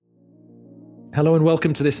Hello and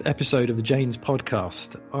welcome to this episode of the Janes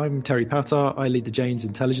podcast. I'm Terry Pattar, I lead the Janes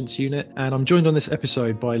Intelligence Unit, and I'm joined on this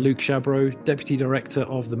episode by Luke Shabro, Deputy Director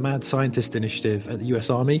of the Mad Scientist Initiative at the US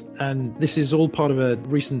Army. And this is all part of a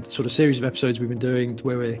recent sort of series of episodes we've been doing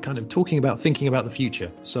where we're kind of thinking about the future.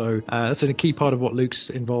 So that's a key part of what Luke's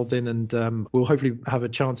involved in, and we'll hopefully have a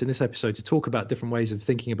chance in this episode to talk about different ways of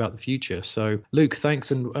thinking about the future. So Luke,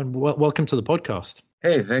 thanks and welcome to the podcast.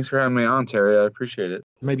 Hey, thanks for having me on, Terry. I appreciate it.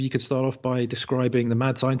 Maybe you could start off by describing the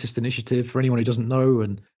Mad Scientist Initiative for anyone who doesn't know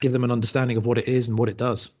and give them an understanding of what it is and what it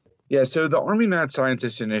does. Yeah, so the Army Mad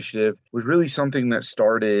Scientist Initiative was really something that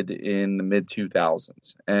started in the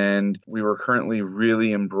mid-2000s. And we were currently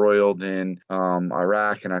really embroiled in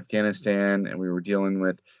Iraq and Afghanistan, and we were dealing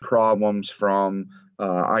with problems from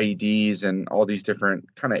IEDs and all these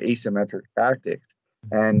different kind of asymmetric tactics.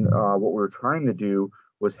 And what we were trying to do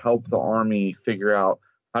was help the Army figure out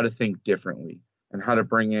how to think differently and how to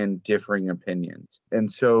bring in differing opinions.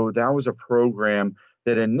 And so that was a program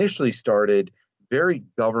that initially started very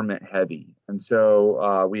government heavy. And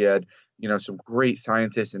so we had, some great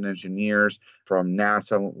scientists and engineers from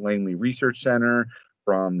NASA Langley Research Center,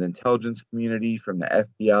 from the intelligence community, from the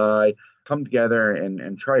FBI, come together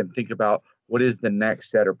and try and think about what is the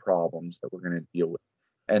next set of problems that we're going to deal with.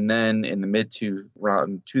 And then in the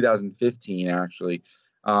around 2015, actually,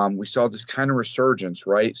 we saw this kind of resurgence,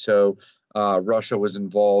 right? So Russia was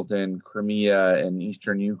involved in Crimea and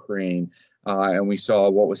eastern Ukraine, and we saw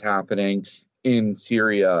what was happening in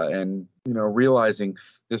Syria, and realizing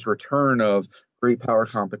this return of great power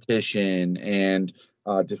competition and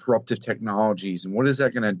disruptive technologies, and what is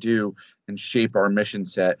that going to do and shape our mission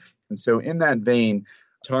set? And so, in that vein,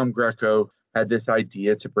 Tom Greco had this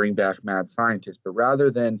idea to bring back mad scientists, but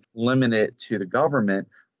rather than limit it to the government,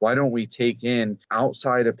 why don't we take in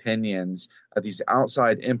outside opinions, these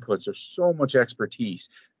outside inputs? There's so much expertise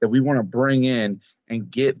that we want to bring in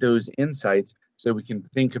and get those insights so we can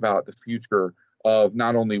think about the future of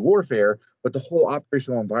not only warfare, but the whole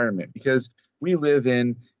operational environment. Because we live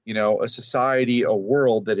in, a society, a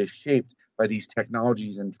world that is shaped by these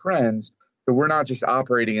technologies and trends. So we're not just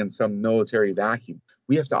operating in some military vacuum.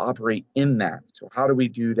 We have to operate in that. So how do we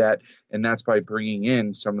do that? And that's by bringing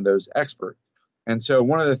in some of those experts. And so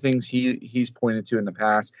one of the things he's pointed to in the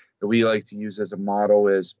past that we like to use as a model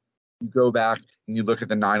is you go back and you look at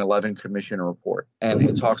the 9/11 Commission report, and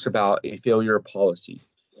it talks about a failure of policy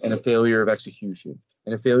and a failure of execution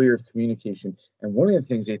and a failure of communication. And one of the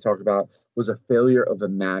things they talk about was a failure of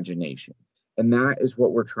imagination. And that is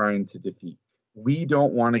what we're trying to defeat. We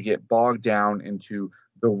don't want to get bogged down into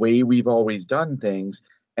the way we've always done things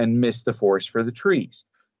and miss the forest for the trees.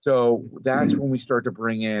 So that's when we start to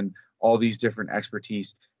bring in all these different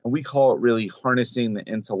expertise, and we call it really harnessing the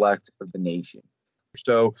intellect of the nation.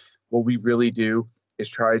 So what we really do is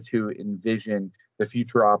try to envision the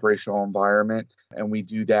future operational environment, and we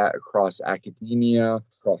do that across academia,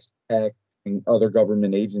 across tech, and other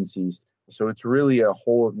government agencies. So it's really a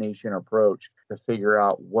whole of nation approach to figure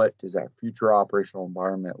out what does that future operational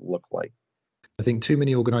environment look like. I think too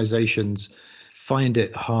many organizations find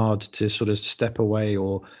it hard to sort of step away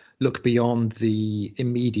or look beyond the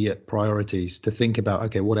immediate priorities to think about,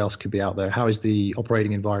 okay, what else could be out there? How is the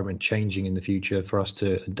operating environment changing in the future for us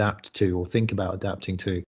to adapt to or think about adapting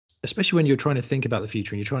to? Especially when you're trying to think about the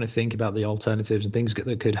future and you're trying to think about the alternatives and things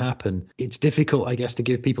that could happen, it's difficult, I guess, to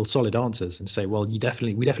give people solid answers and say, well, we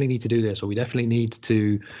definitely need to do this, or we definitely need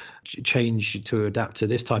to change to adapt to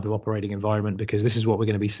this type of operating environment because this is what we're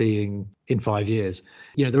going to be seeing in 5 years.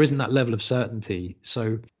 There isn't that level of certainty.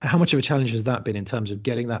 So how much of a challenge has that been in terms of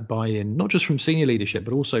getting that buy-in, not just from senior leadership,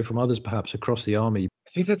 but also from others perhaps across the Army?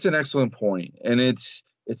 I think that's an excellent point. And it's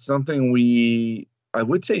something I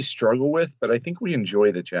would say struggle with, but I think we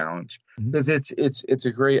enjoy the challenge because it's a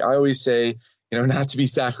great, I always say, not to be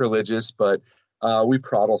sacrilegious, but we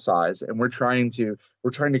protesize, and we're trying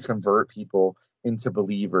to convert people into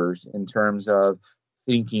believers in terms of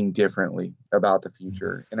thinking differently about the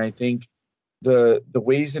future. And I think the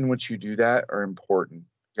ways in which you do that are important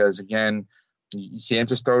because, again, you can't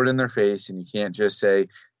just throw it in their face and you can't just say,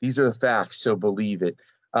 these are the facts, so believe it.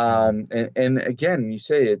 And again, you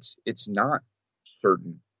say it's not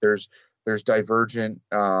certain. There's divergent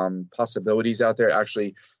possibilities out there.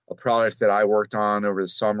 Actually, a project that I worked on over the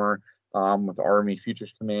summer with Army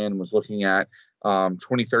Futures Command was looking at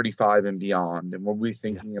 2035 and beyond, and what we're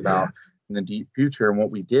thinking about in the deep future. And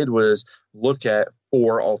what we did was look at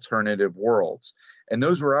 4 alternative worlds, and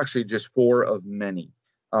those were actually just 4 of many,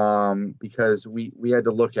 because we had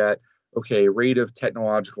to look at, okay, rate of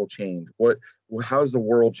technological change. How's the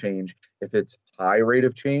world change if it's high rate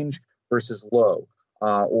of change versus low?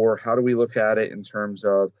 Or how do we look at it in terms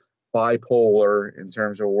of bipolar in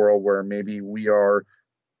terms of a world where maybe we are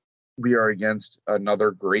against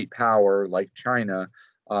another great power like China,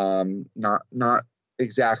 not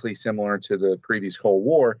exactly similar to the previous Cold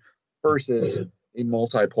War, versus a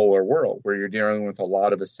multipolar world where you're dealing with a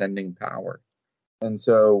lot of ascending power. And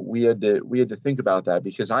so we had to think about that,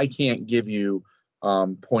 because I can't give you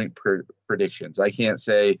predictions. I can't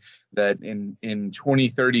say that in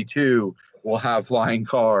 2032 we'll have flying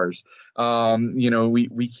cars.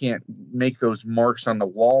 We can't make those marks on the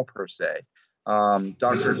wall per se.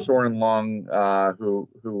 Dr. Soren Long, who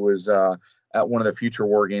was at one of the future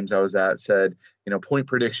war games I was at, said, point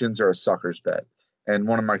predictions are a sucker's bet. And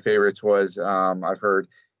one of my favorites was, I've heard,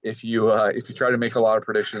 if you try to make a lot of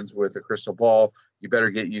predictions with a crystal ball, you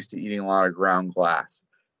better get used to eating a lot of ground glass.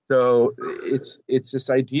 So it's this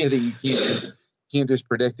idea that you can't just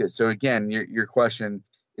predict it. So again, your question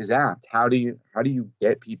is apt. How do you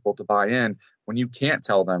get people to buy in when you can't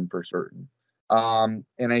tell them for certain? And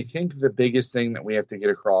I think the biggest thing that we have to get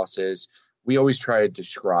across is we always try to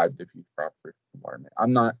describe the future operating environment.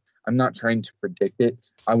 I'm not trying to predict it.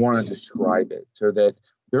 I want to describe it so that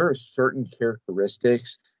there are certain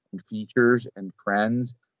characteristics and features and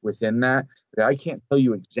trends within that I can't tell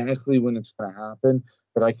you exactly when it's going to happen,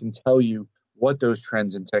 but I can tell you what those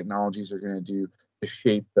trends and technologies are going to do to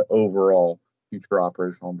shape the overall future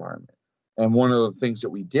operational environment. And one of the things that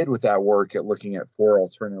we did with that work at looking at four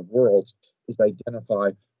alternative worlds is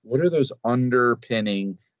identify what are those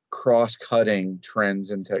underpinning cross-cutting trends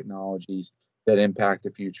and technologies that impact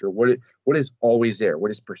the future. What is always there?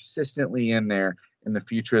 What is persistently in there in the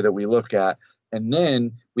future that we look at? And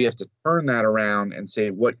then we have to turn that around and say,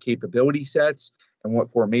 what capability sets and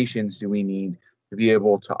what formations do we need to be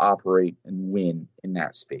able to operate and win in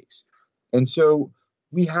that space? And so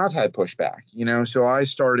we have had pushback, So I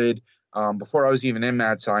started, before I was even in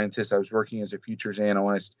Mad Scientist, I was working as a futures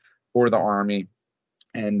analyst for the Army.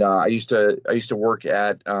 And I used to work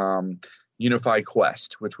at Unified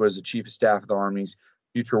Quest, which was the chief of staff of the Army's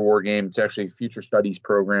future war game. It's actually a future studies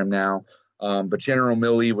program now. But General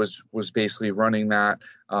Milley was basically running that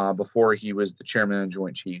before he was the chairman of the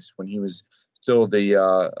Joint Chiefs, when he was still the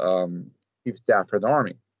chief of staff for the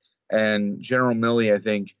Army. And General Milley, I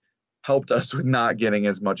think, helped us with not getting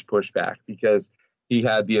as much pushback, because he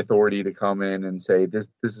had the authority to come in and say, this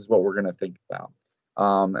is what we're going to think about.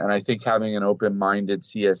 And I think having an open-minded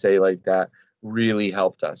CSA like that really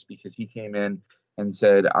helped us, because he came in and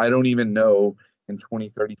said, I don't even know in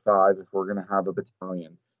 2035 if we're going to have a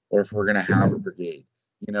battalion or if we're going to have a brigade.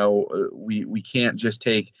 We can't just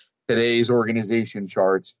take today's organization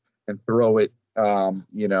charts and throw it,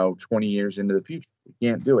 20 years into the future. We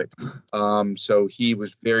can't do it. So he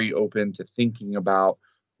was very open to thinking about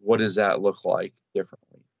what does that look like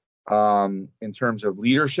differently. In terms of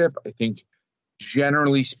leadership, I think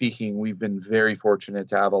generally speaking, we've been very fortunate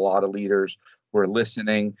to have a lot of leaders who are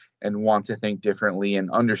listening and want to think differently and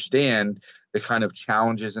understand the kind of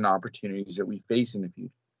challenges and opportunities that we face in the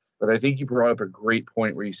future. But I think you brought up a great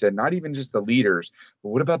point where you said not even just the leaders, but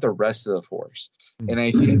what about the rest of the force? And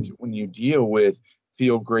I think when you deal with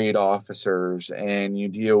field grade officers and you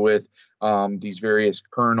deal with these various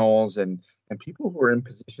colonels and people who are in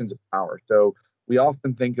positions of power. So we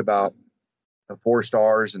often think about the 4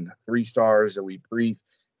 stars and the 3 stars that we brief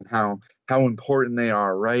and how important they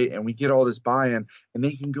are, right? And we get all this buy-in, and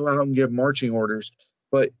they can go out and give marching orders.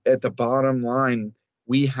 But at the bottom line,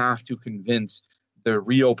 we have to convince the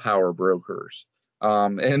real power brokers.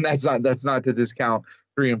 And that's not to discount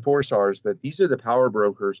 3 and 4 stars, but these are the power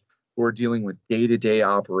brokers who are dealing with day-to-day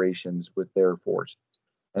operations with their forces.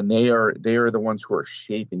 And they are the ones who are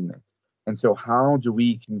shaping this. And so how do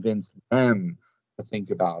we convince them to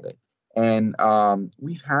think about it? And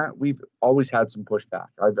we've always had some pushback.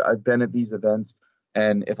 I've been at these events,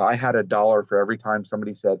 and if I had $1 for every time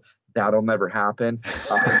somebody said that'll never happen,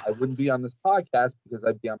 I wouldn't be on this podcast, because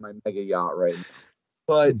I'd be on my mega yacht right now.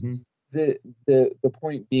 But the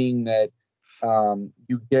point being that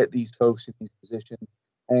you get these folks in these positions,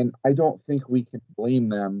 and I don't think we can blame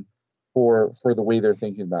them for the way they're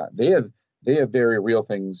thinking about it. They have very real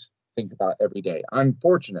things to think about every day. I'm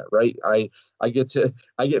fortunate, right? I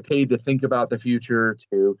get paid to think about the future,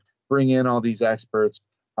 to bring in all these experts,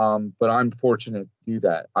 but I'm fortunate to do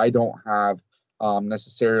that. I don't have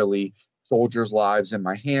necessarily soldiers' lives in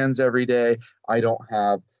my hands every day. I don't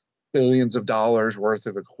have billions of dollars worth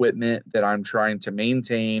of equipment that I'm trying to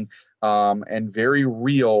maintain, and very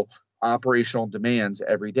real operational demands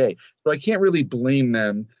every day. So I can't really blame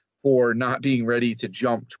them for not being ready to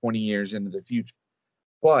jump 20 years into the future.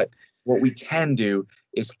 But what we can do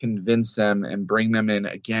is convince them and bring them in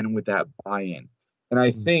again with that buy-in. And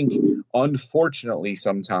I think, unfortunately,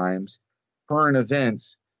 sometimes current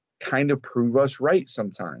events kind of prove us right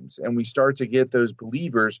sometimes. And we start to get those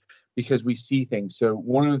believers because we see things. So,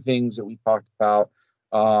 one of the things that we talked about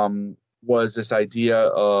was this idea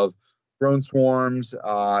of drone swarms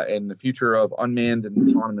and the future of unmanned and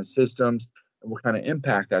autonomous systems and what kind of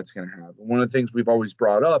impact that's going to have. And one of the things we've always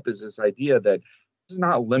brought up is this idea that it's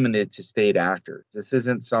not limited to state actors. This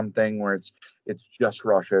isn't something where it's just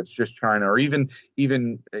Russia, it's just China, or even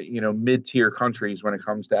mid-tier countries when it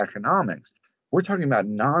comes to economics. We're talking about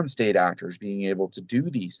non-state actors being able to do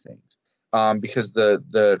these things because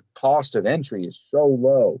the cost of entry is so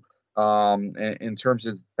low in terms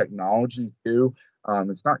of technology too.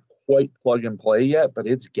 It's not quite plug and play yet, but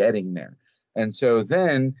it's getting there. And so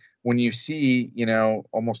then when you see,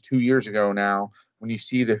 almost 2 years ago now, when you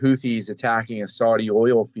see the Houthis attacking a Saudi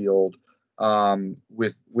oil field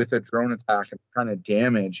with a drone attack and the kind of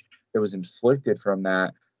damage that was inflicted from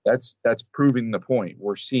that, that's proving the point.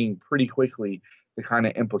 We're seeing pretty quickly the kind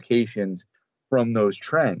of implications from those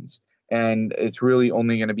trends, and it's really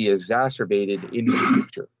only going to be exacerbated in the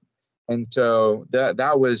future. And so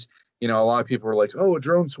that was, a lot of people were like, "Oh, a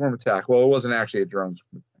drone swarm attack." Well, it wasn't actually a drone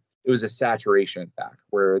swarm attack. It was a saturation attack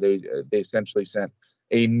where they essentially sent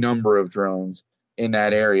a number of drones in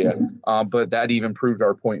that area. But that even proved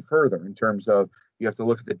our point further in terms of you have to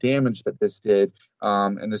look at the damage that this did.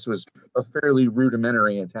 And this was a fairly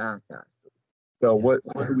rudimentary attack. So what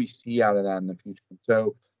do we see out of that in the future?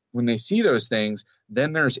 So when they see those things,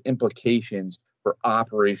 then there's implications for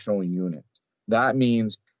operational units. That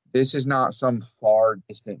means this is not some far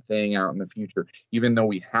distant thing out in the future, even though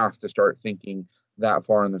we have to start thinking that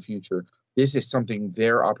far in the future. This is something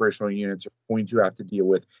their operational units are going to have to deal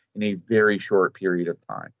with in a very short period of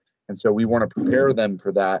time. And so we want to prepare them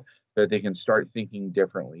for that so that they can start thinking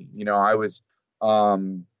differently. I was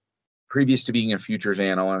previous to being a futures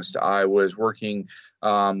analyst, I was working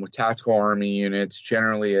with tactical army units,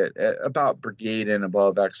 generally at about brigade and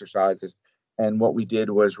above exercises. And what we did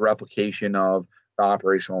was replication of the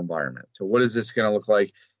operational environment. So what is this going to look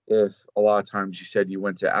like if a lot of times you said you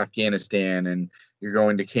went to Afghanistan and you're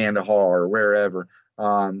going to Kandahar or wherever,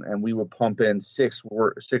 and we would pump in 6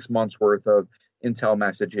 months worth of intel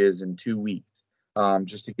messages in 2 weeks,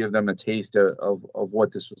 just to give them a taste of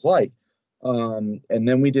what this was like. And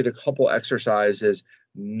then we did a couple exercises,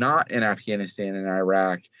 not in Afghanistan and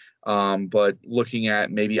Iraq, but looking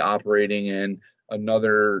at maybe operating in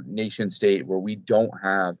another nation state where we don't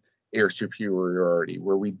have air superiority,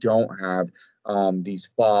 where we don't have these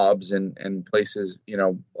FOBs and places,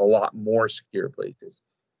 a lot more secure places,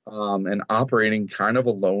 and operating kind of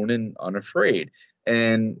alone and unafraid.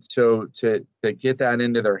 And so to get that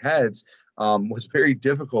into their heads was very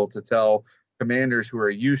difficult to tell commanders who are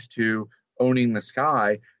used to owning the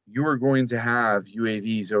sky, you are going to have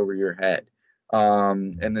UAVs over your head.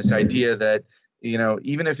 And this idea that,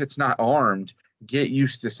 even if it's not armed, get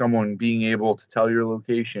used to someone being able to tell your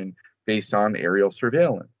location based on aerial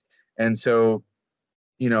surveillance. And so,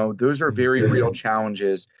 those are very real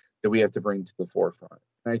challenges that we have to bring to the forefront.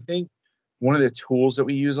 And I think one of the tools that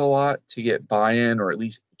we use a lot to get buy-in or at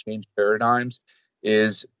least change paradigms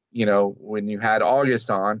is, when you had August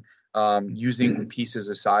on, using pieces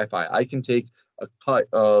of sci-fi. I can take a cut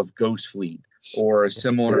of Ghost Fleet or a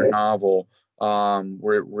similar novel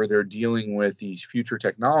where they're dealing with these future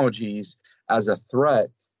technologies as a threat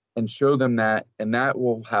and show them that, and that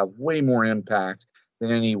will have way more impact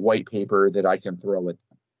than any white paper that I can throw at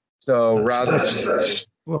them. So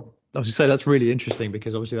well, I was to say that's really interesting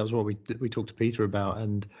because obviously that's what we talked to Peter about,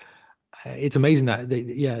 and it's amazing that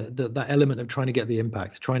that element of trying to get the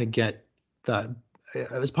impact, trying to get that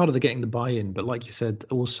as part of the getting the buy-in, but like you said,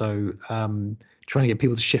 also trying to get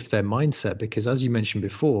people to shift their mindset because, as you mentioned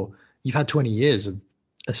before, you've had 20 years of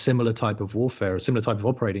a similar type of warfare, a similar type of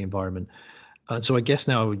operating environment. And so I guess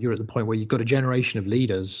now you're at the point where you've got a generation of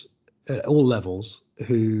leaders at all levels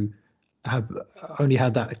who have only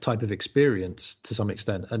had that type of experience to some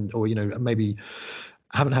extent, or maybe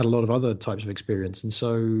haven't had a lot of other types of experience. And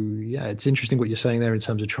so, yeah, it's interesting what you're saying there in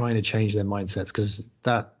terms of trying to change their mindsets, because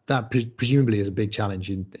that presumably is a big challenge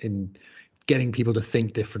in getting people to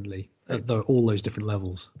think differently at all those different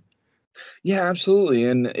levels. Yeah, absolutely.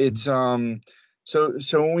 And it's so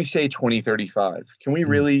when we say 2035, can we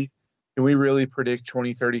really predict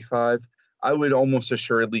 2035? I would almost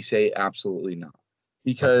assuredly say absolutely not.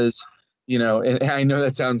 Because, and I know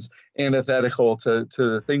that sounds antithetical to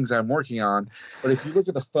the things I'm working on, but if you look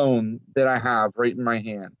at the phone that I have right in my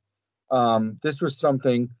hand, this was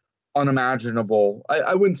something unimaginable.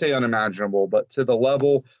 I wouldn't say unimaginable, but to the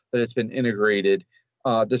level that it's been integrated,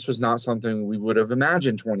 this was not something we would have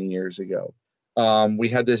imagined 20 years ago. we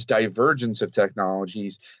had this divergence of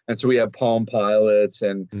technologies. And so we had Palm Pilots,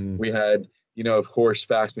 and Mm. we had, of course,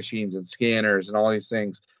 fax machines and scanners and all these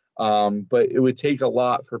things. But it would take a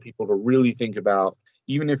lot for people to really think about,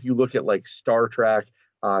 even if you look at like Star Trek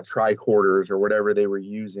tricorders or whatever they were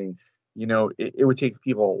using, it would take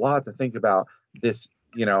people a lot to think about this,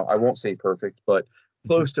 I won't say perfect, but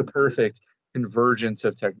close to perfect convergence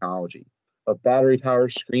of technology, of battery power,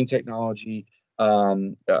 screen technology,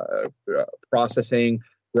 um, uh, processing,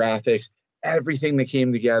 graphics, everything that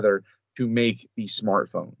came together to make these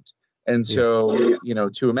smartphones. And Yeah. so,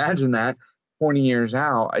 to imagine that 20 years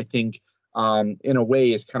out, I think in a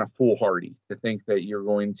way is kind of foolhardy to think that you're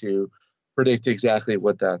going to predict exactly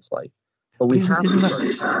what that's like. But But we have isn't to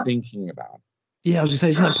that start thinking about it. Yeah, I was going to say,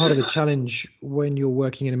 isn't that part of the challenge when you're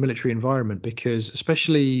working in a military environment? Because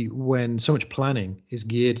especially when so much planning is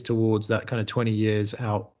geared towards that kind of 20 years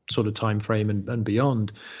out sort of time frame and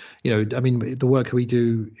beyond, I mean, the work we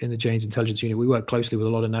do in the Jane's Intelligence Unit, we work closely with a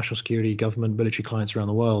lot of national security, government, military clients around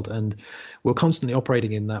the world, and we're constantly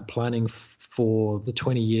operating in that planning for the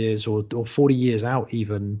 20 years or 40 years out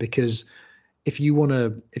even, because if you want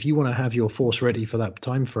to have your force ready for that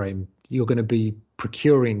time frame, you're going to be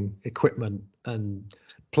procuring equipment and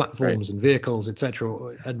Right. platforms and vehicles, etc.,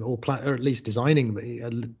 or at least designing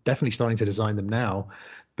them. Definitely starting to design them now,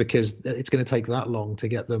 because it's going to take that long to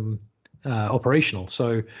get them operational.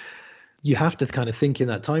 So you have to kind of think in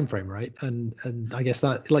that time frame, right? And I guess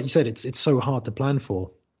that, like you said, it's so hard to plan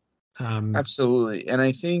for. Um, Absolutely. And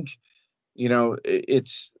I think,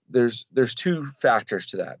 it's there's two factors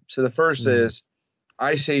to that. So the first mm, is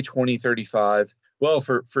I say 2035. Well,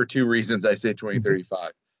 for two reasons I say mhm,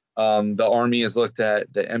 2035. The Army has looked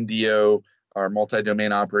at the MDO, our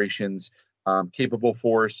multi-domain operations capable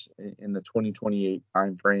force in the 2028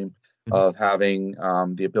 timeframe mhm, of having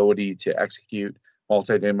the ability to execute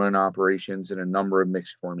multi-domain operations in a number of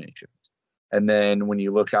mixed formations. And then when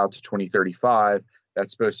you look out to 2035,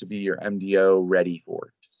 that's supposed to be your MDO ready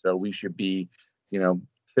force. So we should be,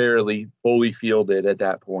 fairly fully fielded at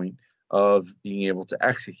that point of being able to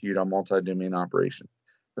execute on multi-domain operations.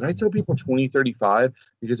 But I mhm. tell people 2035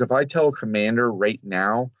 because if I tell a commander right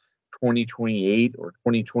now 2028 or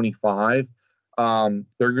 2025,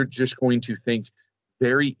 they're just going to think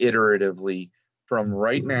very iteratively from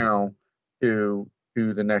right now to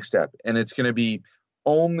the next step, and it's going to be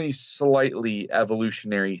only slightly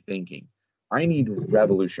evolutionary thinking. I need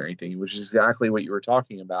revolutionary thinking, which is exactly what you were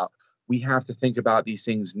talking about. We have to think about these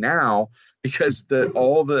things now because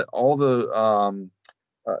all the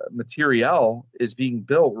material is being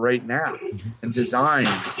built right now Mhm. and designed.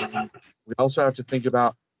 And we also have to think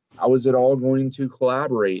about how is it all going to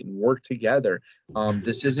collaborate and work together.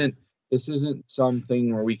 This isn't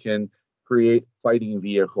something where we can create fighting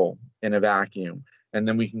vehicle in a vacuum and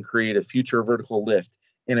then we can create a future vertical lift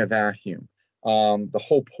in a vacuum. The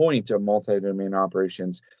whole point of multi-domain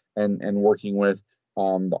operations and working with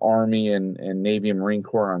the Army and Navy and Marine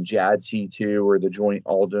Corps on JADC2 or the Joint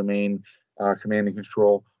All Domain Command and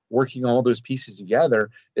Control, working all those pieces together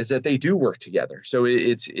is that they do work together. So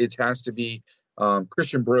it has to be.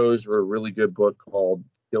 Christian Bros wrote a really good book called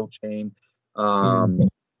Kill Chain. Mm.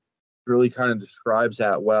 Really kind of describes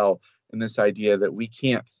that well in this idea that we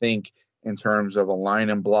can't think in terms of a line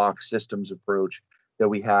and block systems approach that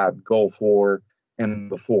we had Gulf War and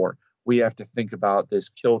before. We have to think about this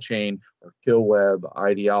kill chain or kill web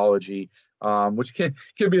ideology, which can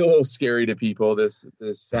be a little scary to people.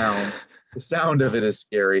 The sound of it is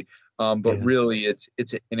scary, but Yeah. really it's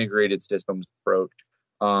an integrated systems approach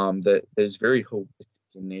that is very holistic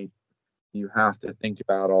in nature. You have to think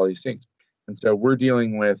about all these things. And so we're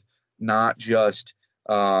dealing with not just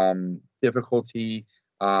difficulty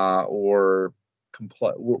or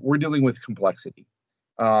we're dealing with complexity.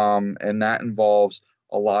 And that involves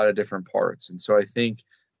a lot of different parts. And so I think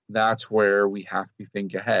that's where we have to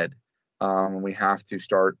think ahead. We have to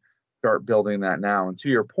start building that now. And to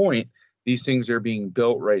your point, these things are being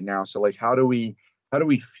built right now. So like how do we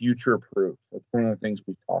future proof? That's one of the things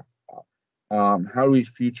we talked about. How do we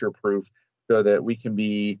future proof so that we can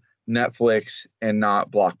be Netflix and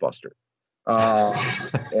not Blockbuster?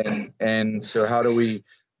 And so how do we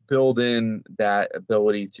build in that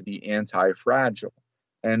ability to be anti-fragile?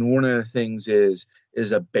 And one of the things is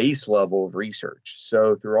a base level of research.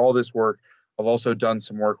 So through all this work, I've also done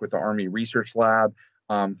some work with the Army Research Lab,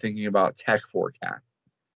 thinking about tech forecast.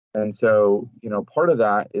 And so, part of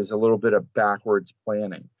that is a little bit of backwards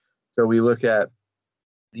planning. So we look at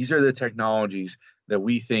these are the technologies that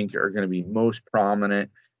we think are going to be most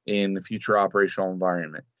prominent in the future operational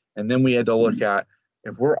environment. And then we had to look at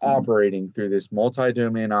if we're operating through this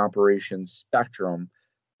multi-domain operations spectrum,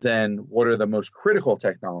 then what are the most critical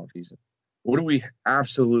technologies? What do we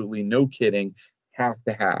absolutely, no kidding, have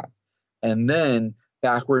to have? And then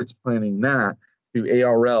backwards planning that to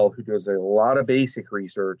ARL, who does a lot of basic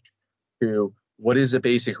research, to what is the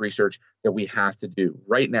basic research that we have to do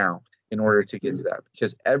right now in order to get to that?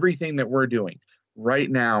 Because everything that we're doing right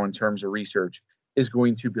now in terms of research is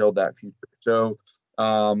going to build that future. So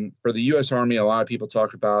for the U.S. Army, a lot of people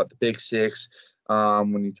talk about the Big Six.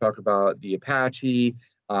 When you talk about the Apache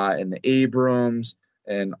and the Abrams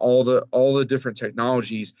and all the different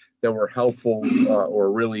technologies that were helpful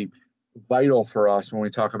or really vital for us when we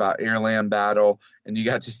talk about air-land battle, and you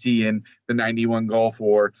got to see in the 91 Gulf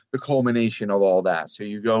War the culmination of all that. So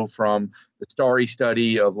you go from the starry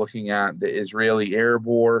study of looking at the Israeli air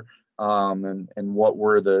war and what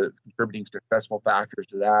were the contributing successful factors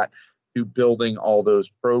to that, to building all those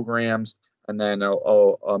programs, and then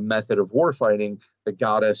a method of warfighting that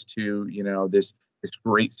got us to this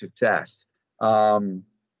great success. And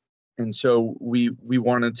so we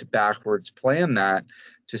wanted to backwards plan that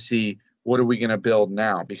to see what are we going to build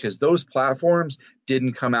now, because those platforms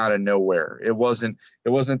didn't come out of nowhere. It wasn't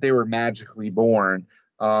they were magically born.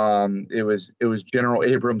 It was General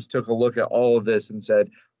Abrams took a look at all of this and said,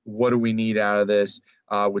 what do we need out of this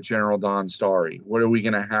with General Don Starry? What are we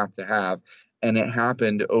going to have? And it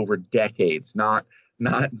happened over decades, not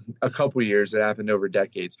a couple years. It happened over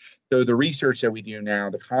decades. So the research that we do now,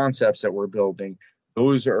 the concepts that we're building,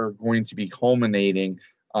 those are going to be culminating.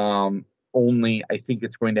 Only I think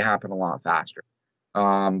it's going to happen a lot faster.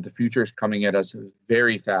 The future is coming at us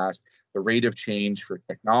very fast. The rate of change for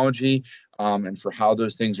technology and for how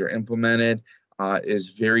those things are implemented is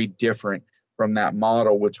very different from that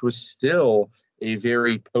model, which was still a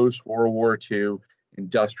very post-World War II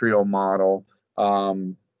industrial model.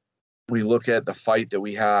 We look at the fight that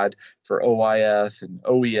we had for OIF and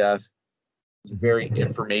OEF. It's a very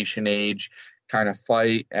information age kind of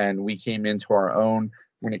fight, and we came into our own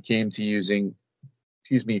when it came to using,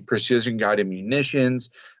 precision guided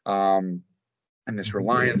munitions, and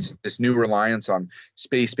this new reliance on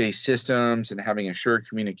space-based systems and having assured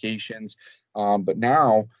communications. But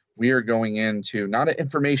now we are going into not an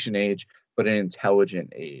information age, but an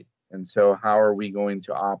intelligent age. And so how are we going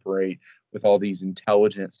to operate with all these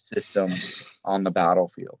intelligent systems on the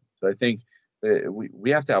battlefield? So I think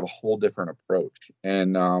we have to have a whole different approach.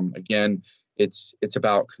 And again, it's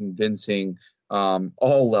about convincing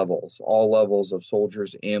all levels of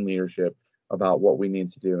soldiers and leadership about what we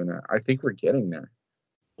need to do. And I think we're getting there.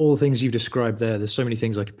 All the things you've described there's so many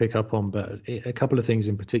things I could pick up on, but a couple of things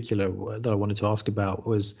in particular that I wanted to ask about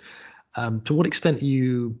was to what extent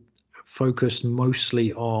you focused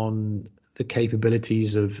mostly on the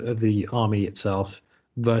capabilities of the Army itself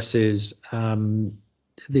versus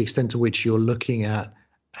the extent to which you're looking at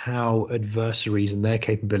how adversaries and their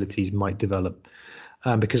capabilities might develop.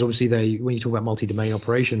 Because obviously when you talk about multi-domain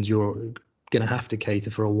operations, you're going to have to cater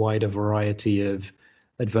for a wider variety of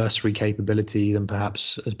adversary capability than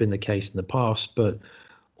perhaps has been the case in the past. But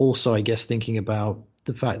also, I guess, thinking about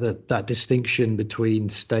the fact that distinction between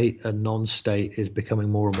state and non-state is becoming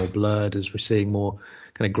more and more blurred as we're seeing more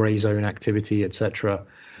kind of gray zone activity, etc.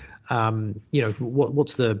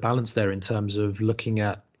 What's the balance there in terms of looking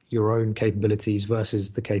at your own capabilities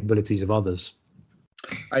versus the capabilities of others?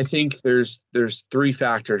 I think there's three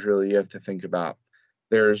factors really you have to think about.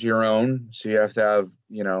 There's your own, so you have to have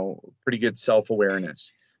pretty good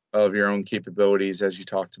self-awareness of your own capabilities, as you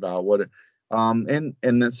talked about. And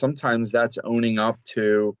then sometimes that's owning up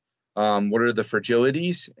to what are the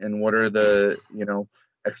fragilities and what are the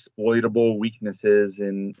exploitable weaknesses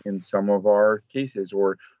in some of our cases,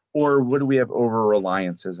 or what do we have over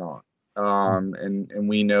reliances on, and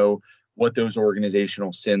we know what those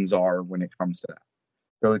organizational sins are when it comes to that.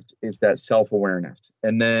 So it's that self-awareness.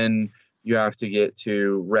 And then you have to get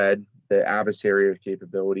to red, the adversarial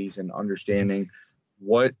capabilities, and understanding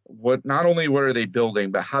what not only what are they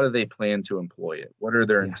building, but how do they plan to employ it? What are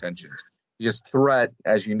their intentions? Because threat,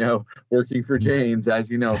 as you know, working for Janes,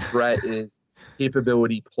 as you know, threat is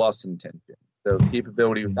capability plus intention. So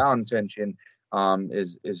capability without intention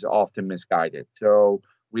is often misguided. So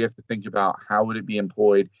we have to think about how would it be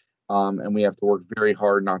employed, and we have to work very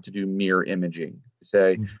hard not to do mirror imaging.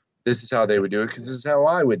 Say, this is how they would do it because this is how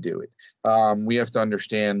I would do it. We have to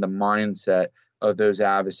understand the mindset of those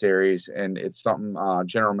adversaries, and it's something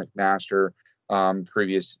General McMaster,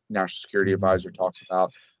 previous national security advisor, talks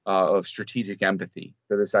about of strategic empathy.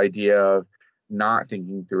 So this idea of not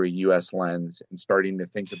thinking through a U.S. lens and starting to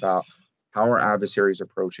think about how are adversaries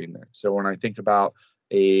approaching this. So when I think about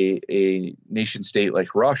a nation state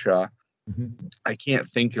like Russia, I can't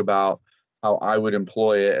think about how I would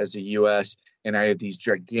employ it as a U.S. and I have these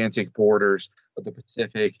gigantic borders of the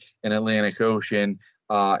Pacific and Atlantic Ocean,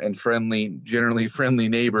 and generally friendly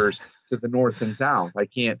neighbors to the north and south. I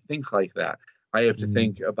can't think like that. I have to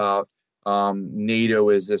think about NATO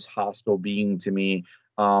as this hostile being to me,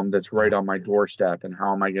 that's right on my doorstep, and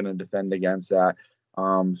how am I going to defend against that?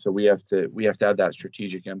 So we have to have that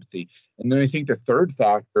strategic empathy. And then I think the third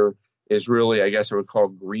factor is really, I guess I would call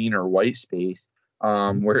green or white space,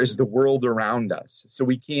 where is the world around us. So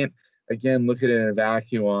we can't, again, look at it in a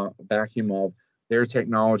vacuum of their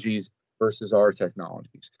technologies versus our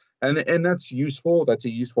technologies. And that's useful. That's a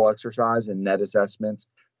useful exercise in net assessments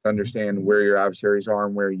to understand where your adversaries are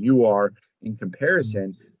and where you are in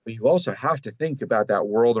comparison. But you also have to think about that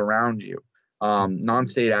world around you.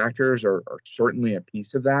 Non-state actors are certainly a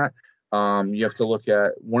piece of that. You have to look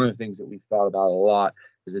at one of the things that we've thought about a lot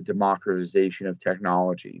is the democratization of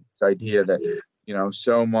technology. This idea that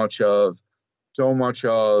so much of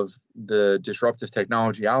the disruptive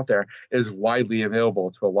technology out there is widely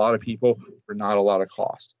available to a lot of people for not a lot of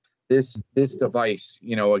cost. This device,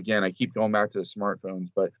 again, I keep going back to the smartphones,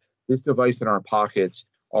 but this device in our pockets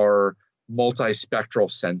are multispectral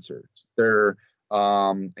sensors. They're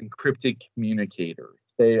encrypted communicators.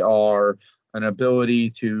 They are an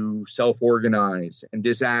ability to self-organize and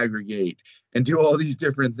disaggregate and do all these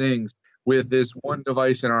different things with this one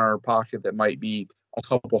device in our pocket that might be a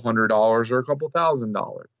couple $100 or a couple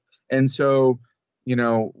 $1,000. And so,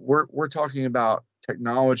 we're talking about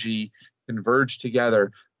technology converged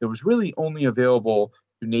together that was really only available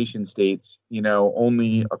to nation states,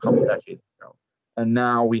 only a couple decades ago. And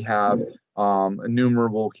now we have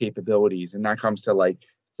innumerable capabilities, and that comes to like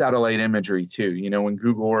satellite imagery too. When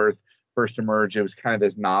Google Earth first emerged, it was kind of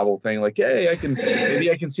this novel thing, like, hey,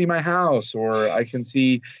 maybe I can see my house, or I can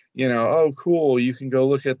see, oh, cool, you can go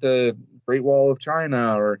look at the Great Wall of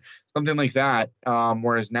China or something like that.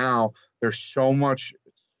 Whereas now there's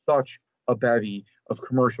such a bevy of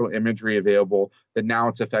commercial imagery available that now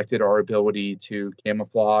it's affected our ability to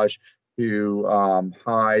camouflage, to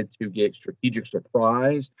hide, to get strategic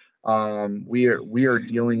surprise. We are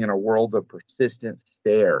dealing in a world of persistent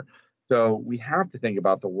stare. So we have to think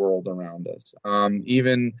about the world around us.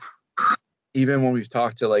 Even when we've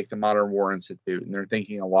talked to like the Modern War Institute, and they're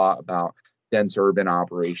thinking a lot about dense urban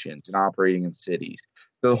operations and operating in cities.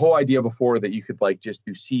 So the whole idea before that you could like just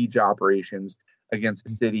do siege operations against a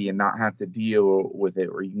city and not have to deal with it,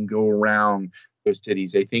 or you can go around those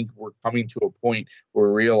cities. I think we're coming to a point where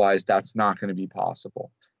we realize that's not going to be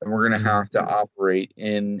possible, and we're going to have to operate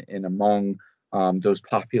in and among those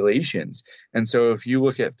populations. And so if you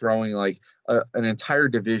look at throwing like an entire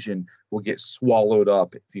division will get swallowed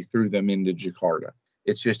up if you threw them into Jakarta.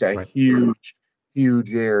 It's just a huge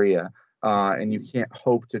area. And you can't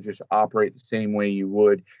hope to just operate the same way you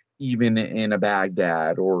would even in a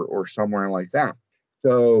Baghdad or somewhere like that.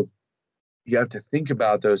 So you have to think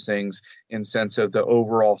about those things in sense of the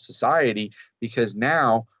overall society, because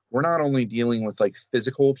now we're not only dealing with like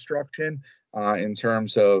physical obstruction in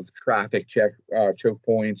terms of traffic choke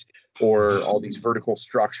points, or all these vertical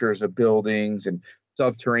structures of buildings and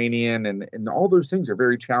subterranean, and all those things are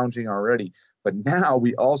very challenging already. But now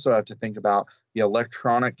we also have to think about the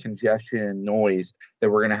electronic congestion and noise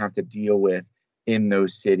that we're going to have to deal with in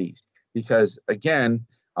those cities. Because again,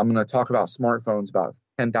 I'm going to talk about smartphones about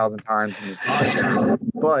 10,000 times in this podcast,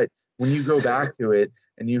 but when you go back to it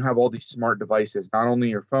and you have all these smart devices, not only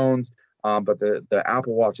your phones, but the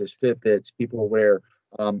Apple Watches, Fitbits, people wear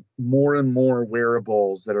more and more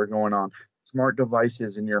wearables that are going on, smart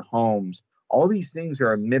devices in your homes. All these things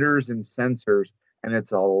are emitters and sensors, and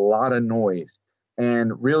it's a lot of noise.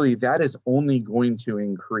 And really, that is only going to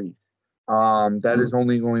increase. That is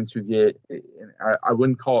only going to get, I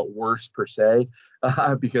wouldn't call it worse per se,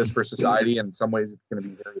 because for society, in some ways, it's going to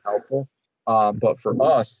be very helpful. But for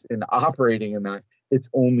us in operating in that, it's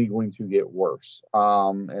only going to get worse.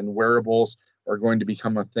 And wearables are going to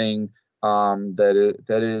become a thing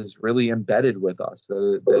that is really embedded with us,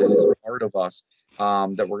 that is part of us,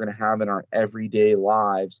 that we're going to have in our everyday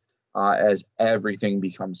lives as everything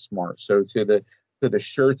becomes smart. So to the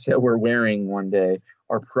shirts that we're wearing one day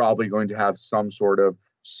are probably going to have some sort of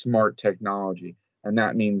smart technology, and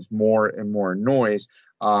that means more and more noise.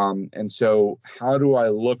 And so how do I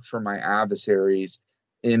look for my adversaries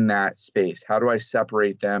in that space? How do I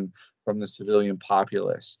separate them from the civilian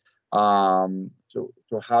populace? So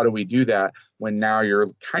how do we do that when now you're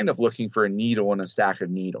kind of looking for a needle in a stack of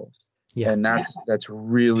needles? Yeah. And that's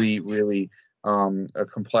really, really a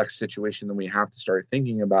complex situation that we have to start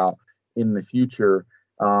thinking about in the future.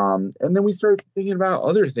 And then we start thinking about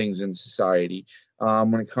other things in society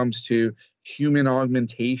when it comes to human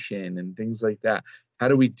augmentation and things like that. How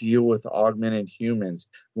do we deal with augmented humans?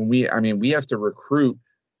 We have to recruit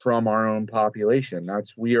from our own population.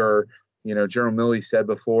 We are, General Milley said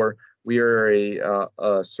before, we are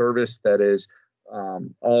a service that is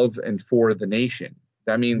of and for the nation.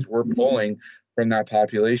 That means we're pulling from that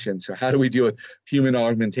population. So how do we deal with human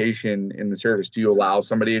augmentation in the service? Do you allow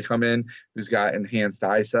somebody to come in who's got enhanced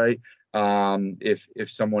eyesight?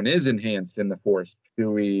 If someone is enhanced in the force,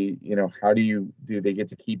 how do they get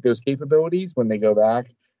to keep those capabilities when they go back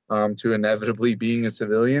to inevitably being a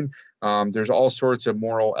civilian? There's all sorts of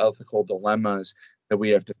moral, ethical dilemmas that we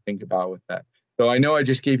have to think about with that. So I know I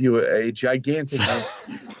just gave you a gigantic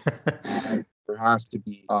there has to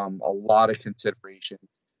be a lot of consideration.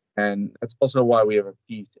 And that's also why we have a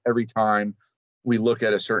piece every time we look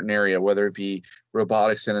at a certain area, whether it be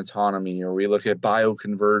robotics and autonomy, or we look at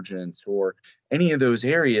bioconvergence, or any of those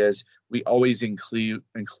areas, we always include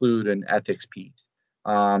an ethics piece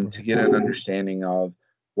to get an understanding of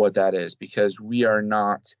what that is, because we are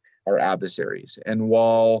not our adversaries. And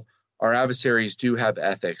while our adversaries do have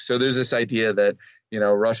ethics, so there's this idea that,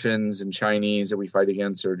 Russians and Chinese that we fight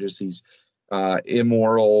against are just these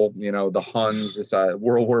immoral, the Huns, this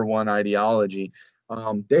World War I ideology.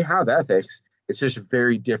 They have ethics. It's just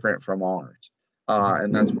very different from ours.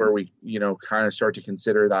 And that's where we, kind of start to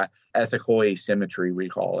consider that ethical asymmetry, we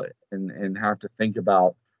call it, and have to think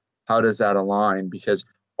about how does that align? Because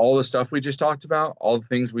all the stuff we just talked about, all the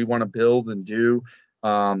things we want to build and do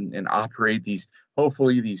and operate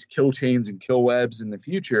hopefully these kill chains and kill webs in the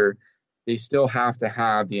future, they still have to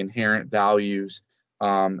have the inherent values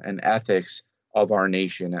and ethics of our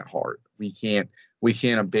nation at heart. We can't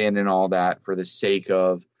abandon all that for the sake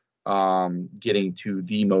of getting to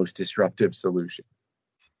the most disruptive solution.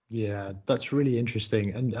 Yeah, that's really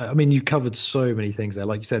interesting. And I mean, you covered so many things there,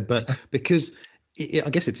 like you said, but because I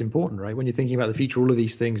guess it's important, right? When you're thinking about the future, all of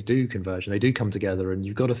these things do converge and they do come together, and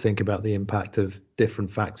you've got to think about the impact of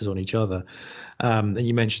different factors on each other. And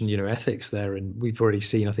you mentioned, ethics there, and we've already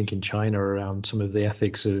seen, I think, in China around some of the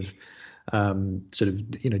ethics of sort of,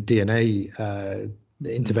 DNA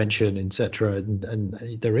intervention, etc.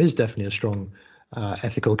 And there is definitely a strong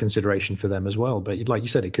ethical consideration for them as well. But like you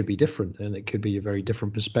said, it could be different, and it could be a very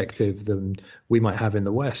different perspective than we might have in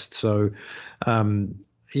the West. So,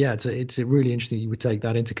 yeah, it's really interesting you would take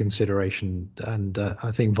that into consideration, and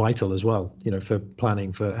I think vital as well, for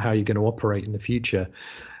planning for how you're going to operate in the future.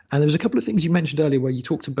 And there was a couple of things you mentioned earlier where you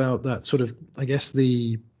talked about that sort of, I guess,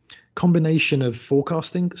 the combination of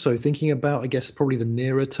forecasting. So thinking about, I guess, probably the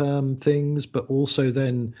nearer term things, but also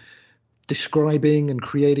then describing and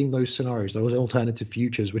creating those scenarios, those alternative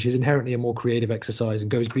futures, which is inherently a more creative exercise and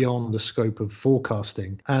goes beyond the scope of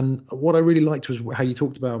forecasting. And what I really liked was how you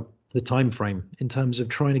talked about the time frame in terms of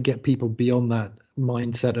trying to get people beyond that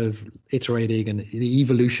mindset of iterating and the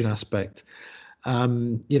evolution aspect. Are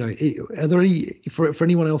there any, for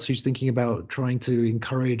anyone else who's thinking about trying to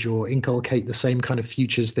encourage or inculcate the same kind of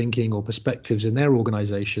futures thinking or perspectives in their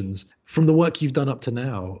organizations, from the work you've done up to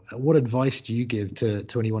now, what advice do you give to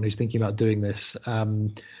anyone who's thinking about doing this,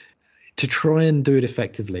 to try and do it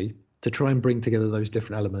effectively, to try and bring together those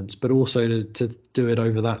different elements, but also to do it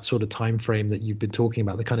over that sort of time frame that you've been talking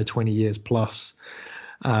about, the kind of 20 years plus,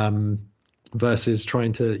 versus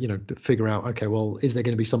trying to, figure out, okay, well, is there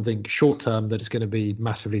going to be something short term that is going to be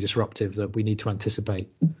massively disruptive that we need to anticipate?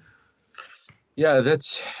 Yeah,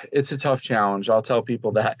 it's a tough challenge. I'll tell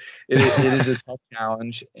people that it is a tough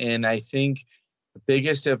challenge. And I think the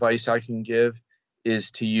biggest advice I can give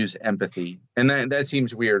is to use empathy. And that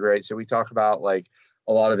seems weird, right? So we talk about like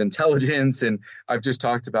a lot of intelligence, and I've just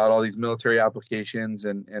talked about all these military applications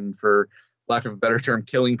and for lack of a better term,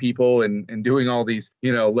 killing people and doing all these,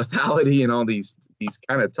 lethality and all these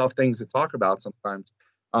kind of tough things to talk about sometimes.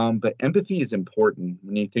 But empathy is important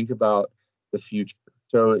when you think about the future.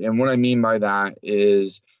 So, and what I mean by that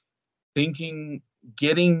is getting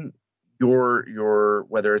your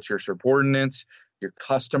whether it's your subordinates, your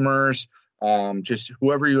customers, just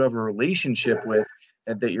whoever you have a relationship with,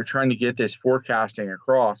 and that you're trying to get this forecasting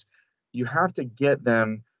across, you have to get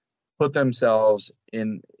them put themselves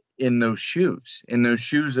in those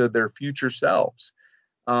shoes of their future selves,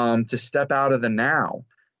 to step out of the now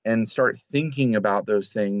and start thinking about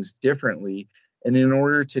those things differently. And in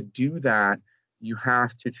order to do that, you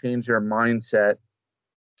have to change their mindset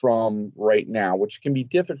from right now, which can be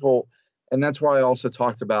difficult. And that's why I also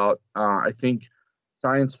talked about, I think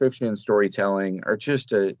science fiction and storytelling are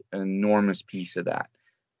just an enormous piece of that,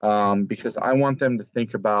 because I want them to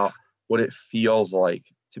think about what it feels like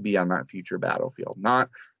to be on that future battlefield, not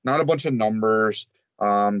a bunch of numbers that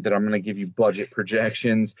I'm going to give you budget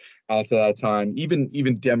projections out to that time. Even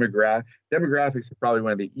demographics are probably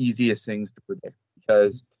one of the easiest things to predict.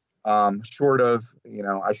 because short of,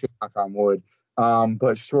 I should knock on wood,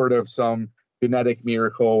 but short of some genetic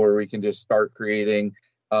miracle where we can just start creating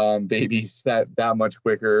babies that much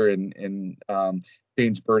quicker and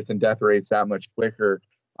change birth and death rates that much quicker,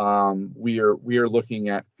 we are looking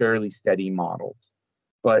at fairly steady models.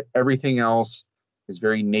 But everything else is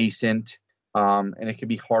very nascent, and it can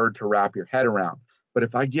be hard to wrap your head around. But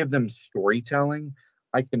if I give them storytelling,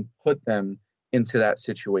 I can put them into that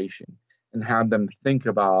situation and have them think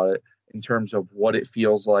about it in terms of what it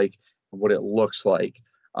feels like, what it looks like.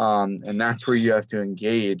 And that's where you have to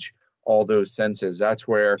engage all those senses. That's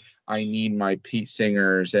where I need my Pete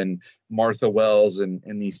Singers and Martha Wells and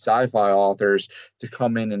these sci-fi authors to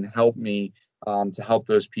come in and help me, to help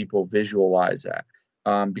those people visualize that.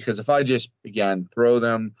 Because if I just, again, throw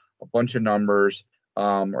them a bunch of numbers,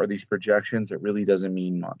 or these projections, it really doesn't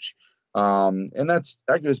mean much. And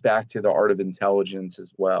that goes back to the art of intelligence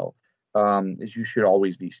as well, is you should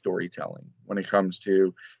always be storytelling when it comes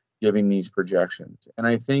to giving these projections. And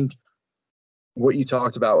I think what you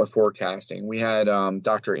talked about with forecasting, we had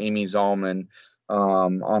Dr. Amy Zalman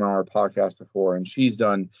on our podcast before, and she's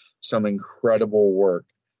done some incredible work.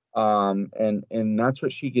 And that's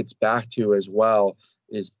what she gets back to as well,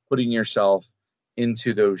 is putting yourself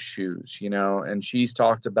into those shoes, and she's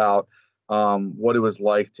talked about what it was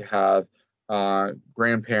like to have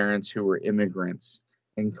grandparents who were immigrants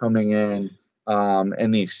and coming in,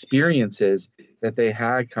 and the experiences that they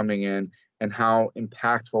had coming in and how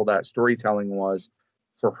impactful that storytelling was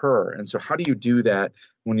for her. And so how do you do that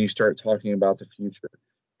when you start talking about the future?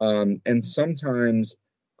 And sometimes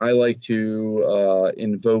I like to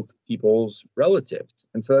invoke people's relatives.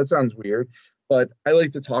 And so that sounds weird, but I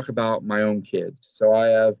like to talk about my own kids. So I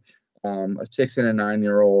have a 6 and 9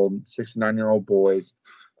 year old boys.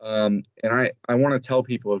 And I want to tell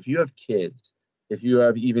people, if you have kids, if you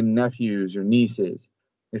have even nephews or nieces,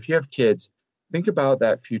 if you have kids, think about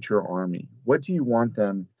that future army. What do you want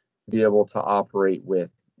them to be able to operate with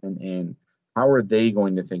and in? How are they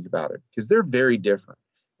going to think about it? Because they're very different.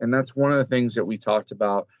 And that's one of the things that we talked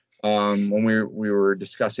about when we were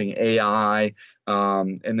discussing AI,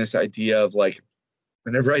 and this idea of, like,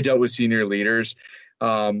 whenever I dealt with senior leaders,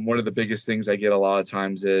 one of the biggest things I get a lot of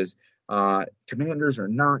times is commanders are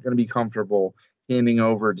not going to be comfortable handing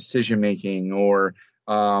over decision making or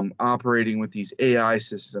operating with these AI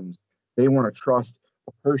systems. They want to trust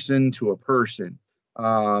a person to a person,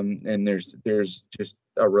 and there's just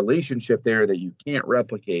a relationship there that you can't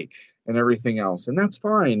replicate, and everything else, and that's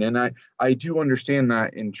fine. And I do understand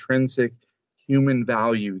that intrinsic human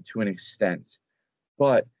value to an extent,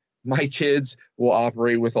 but my kids will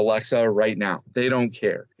operate with Alexa right now. They don't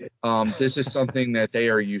care. This is something that they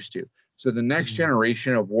are used to. So the next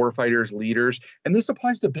generation of warfighters, leaders, and this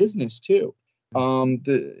applies to business too.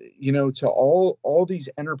 To all these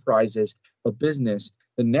enterprises of business,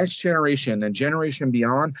 the next generation, the generation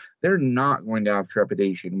beyond, they're not going to have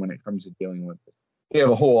trepidation when it comes to dealing with it. They have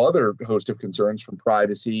a whole other host of concerns from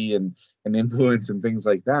privacy and influence and things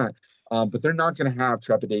like that. But they're not going to have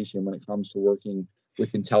trepidation when it comes to working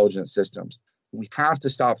with intelligent systems. We have to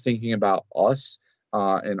stop thinking about us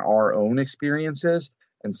and our own experiences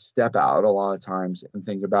and step out a lot of times and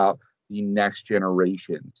think about the next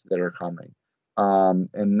generations that are coming.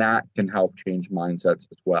 And that can help change mindsets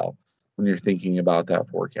as well when you're thinking about that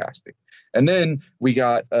forecasting. And then we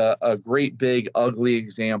got a great big ugly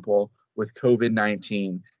example with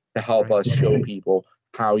COVID-19 to help us show people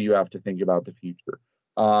how you have to think about the future.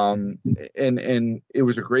 And it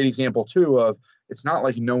was a great example too of, it's not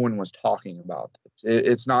like no one was talking about this.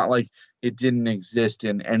 It's not like it didn't exist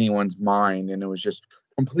in anyone's mind and it was just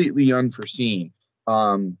completely unforeseen.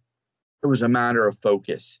 It was a matter of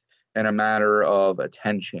focus and a matter of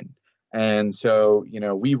attention. And so,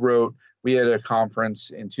 we had a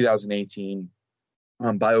conference in 2018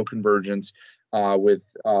 on bioconvergence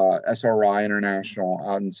with SRI International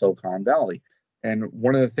out in Silicon Valley. And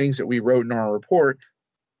one of the things that we wrote in our report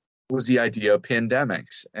was the idea of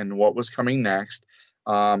pandemics and what was coming next,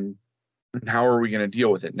 and how are we going to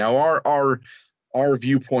deal with it. Now, our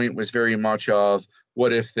viewpoint was very much of,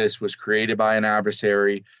 what if this was created by an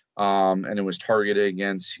adversary, and it was targeted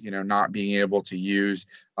against, not being able to use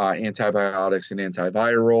antibiotics and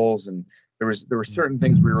antivirals, and there were certain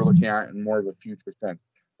things we were looking at in more of a future sense.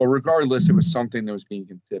 But regardless, it was something that was being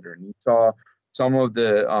considered. And you saw some of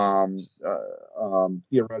the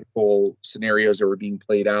theoretical scenarios that were being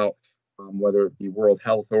played out, whether it be World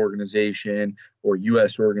Health Organization or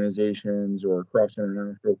U.S. organizations or across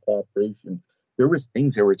international cooperation. There was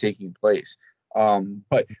things that were taking place,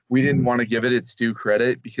 but we didn't want to give it its due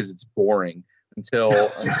credit because it's boring until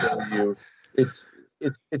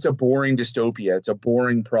it's a boring dystopia. It's a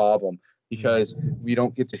boring problem because we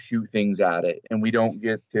don't get to shoot things at it, and we don't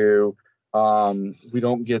get to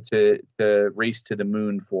race to the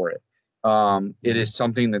moon for it. It is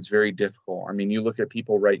something that's very difficult. I mean, you look at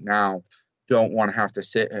people right now don't want to have to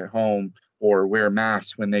sit at home or wear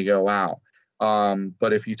masks when they go out.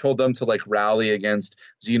 But if you told them to like rally against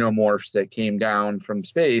xenomorphs that came down from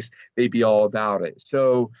space, they'd be all about it.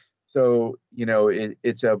 So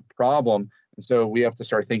it's a problem. And so we have to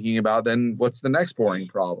start thinking about then what's the next boring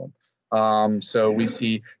problem. So we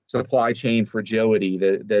see supply chain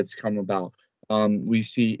fragility that's come about. We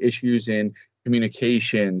see issues in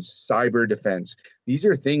communications, cyber defense. These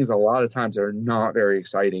are things a lot of times that are not very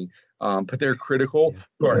exciting, but they're critical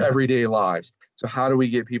to our everyday lives. So how do we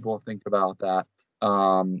get people to think about that?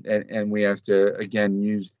 And we have to, again,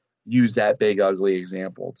 use that big, ugly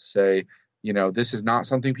example to say, this is not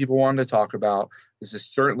something people wanted to talk about. This is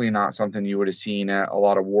certainly not something you would have seen at a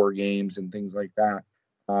lot of war games and things like that.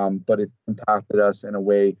 But it impacted us in a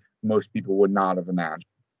way most people would not have imagined.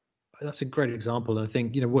 That's a great example. And I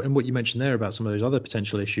think, and what you mentioned there about some of those other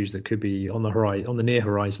potential issues that could be on the horizon, on the near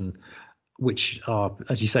horizon, which are,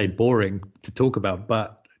 as you say, boring to talk about,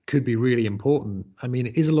 but could be really important. I mean,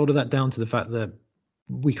 is a lot of that down to the fact that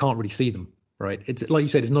we can't really see them, right? It's like you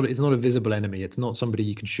said, it's not a visible enemy. It's not somebody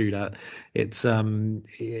you can shoot at. It's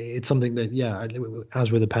something that, yeah,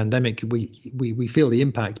 as with the pandemic, we feel the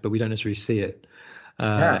impact, but we don't necessarily see it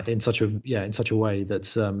in such a way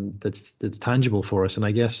that's tangible for us. And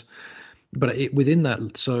I guess, but within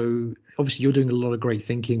that, so obviously you're doing a lot of great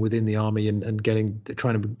thinking within the Army and trying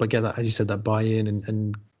to get that, as you said, that buy-in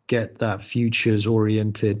and get that futures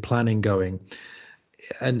oriented planning going.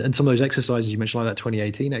 And some of those exercises you mentioned, like that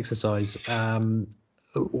 2018 exercise, in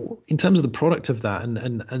terms of the product of that,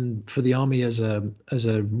 and for the Army as a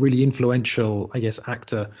really influential, I guess,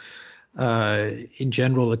 actor in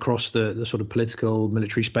general across the sort of political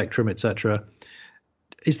military spectrum, etc.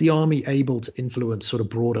 Is the Army able to influence sort of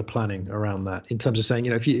broader planning around that in terms of saying,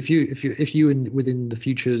 if you within the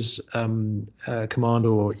futures command,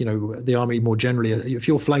 or the Army more generally, if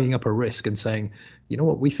you're flagging up a risk and saying,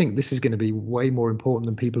 what, we think this is going to be way more important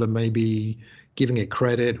than people are maybe giving it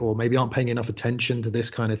credit, or maybe aren't paying enough attention to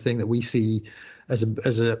this kind of thing that we see as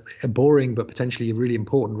a boring but potentially a really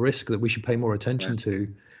important risk that we should pay more attention to.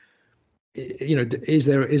 Is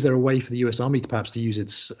there a way for the U.S. Army to perhaps use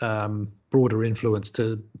its broader influence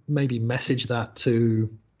to maybe message that to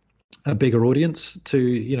a bigger audience,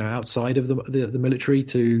 to outside of the military,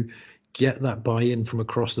 to get that buy-in from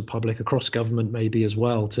across the public, across government maybe as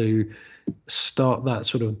well, to start that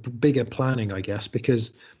sort of bigger planning, I guess,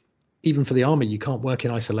 because even for the Army, you can't work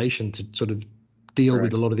in isolation to sort of deal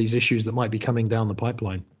with a lot of these issues that might be coming down the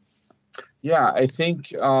pipeline. Yeah, I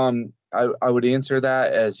think I would answer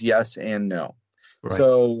that as yes and no. Right.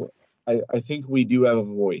 So I think we do have a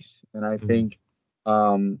voice, and I think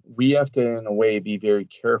we have to, in a way, be very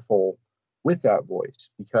careful with that voice,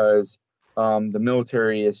 because the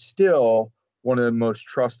military is still one of the most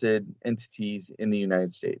trusted entities in the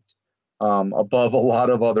United States, above a lot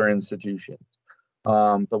of other institutions.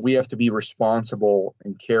 But we have to be responsible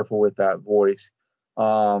and careful with that voice.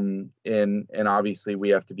 And obviously we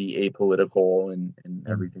have to be apolitical and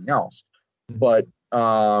everything else. But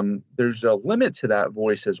there's a limit to that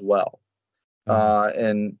voice as well.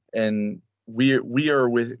 And we are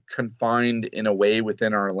confined in a way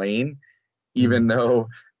within our lane, even though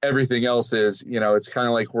everything else is, it's kind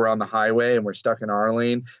of like we're on the highway and we're stuck in our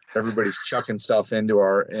lane. Everybody's chucking stuff in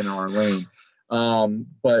our lane.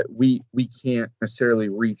 But we can't necessarily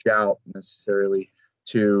reach out necessarily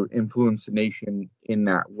to influence the nation in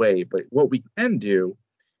that way. But what we can do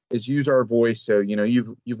is use our voice. So,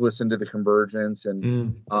 you've listened to The Convergence,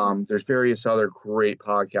 and there's various other great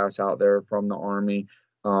podcasts out there from the Army,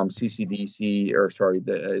 CCDC, or sorry,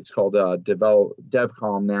 it's called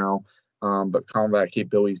DevCom now, but Combat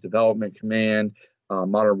Capabilities Development Command,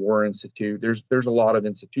 Modern War Institute. There's a lot of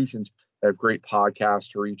institutions that have great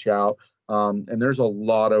podcasts to reach out. And there's a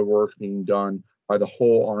lot of work being done by the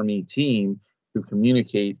whole Army team to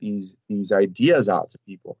communicate these ideas out to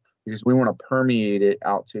people, because we want to permeate it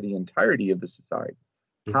out to the entirety of the society.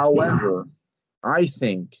 However, I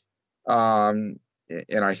think, and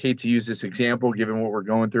I hate to use this example given what we're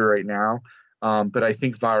going through right now, but I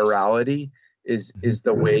think virality is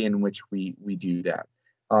the way in which we do that.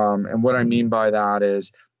 And what I mean by that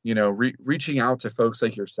is, reaching out to folks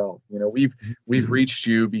like yourself. We've reached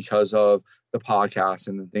you because of the podcast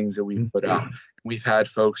and the things that we've put out. We've had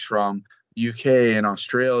folks from UK and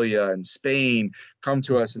Australia and Spain come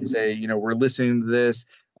to us and say, we're listening to this.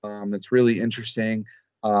 It's really interesting.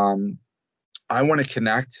 I want to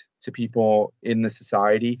connect to people in the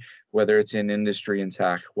society, whether it's in industry and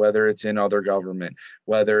tech, whether it's in other government,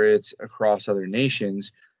 whether it's across other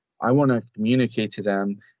nations. I want to communicate to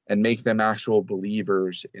them and make them actual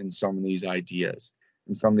believers in some of these ideas,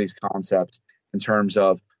 in some of these concepts, in terms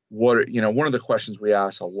of one of the questions we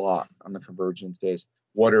ask a lot on the Convergence is,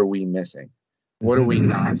 what are we missing? What are we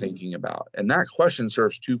not thinking about? And that question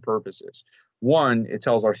serves two purposes. One, it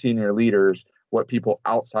tells our senior leaders what people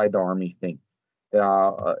outside the Army think.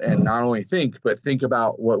 And not only think, but think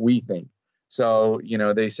about what we think. So,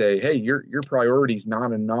 they say, hey, your priority's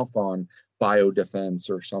not enough on biodefense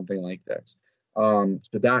or something like this. So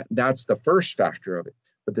that's the first factor of it.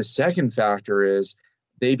 But the second factor is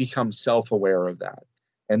they become self-aware of that,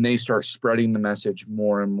 and they start spreading the message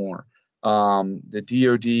more and more. The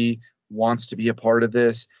DoD wants to be a part of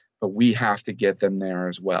this, but we have to get them there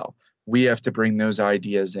as well. We have to bring those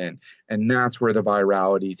ideas in. And that's where the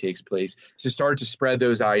virality takes place, to start to spread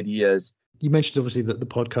those ideas. You mentioned obviously the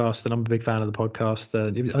podcast, and I'm a big fan of the podcast.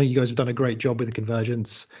 I think you guys have done a great job with the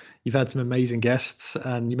Convergence. You've had some amazing guests,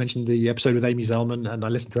 and you mentioned the episode with Amy Zellman, and I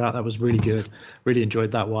listened to that. That was really good. Really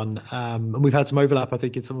enjoyed that one. And we've had some overlap, I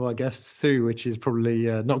think, in some of our guests too, which is probably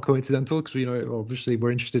not coincidental, because obviously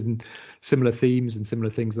we're interested in similar themes and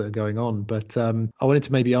similar things that are going on. But I wanted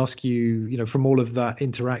to maybe ask you, from all of that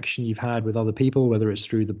interaction you've had with other people, whether it's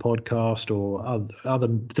through the podcast or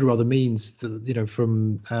through other means,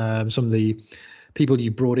 from some of the people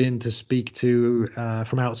you brought in to speak to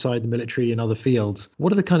from outside the military and other fields.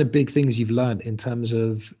 What are the kind of big things you've learned in terms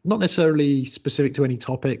of, not necessarily specific to any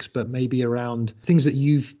topics, but maybe around things that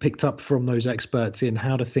you've picked up from those experts in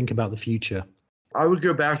how to think about the future? I would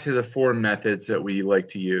go back to the four methods that we like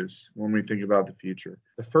to use when we think about the future.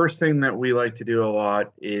 The first thing that we like to do a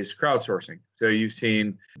lot is crowdsourcing. So you've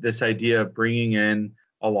seen this idea of bringing in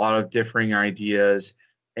a lot of differing ideas,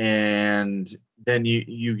 and then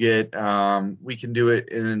you get, we can do it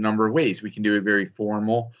in a number of ways. We can do it very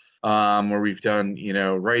formal, where we've done,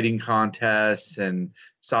 writing contests and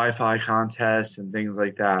sci-fi contests and things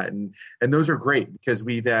like that. And those are great, because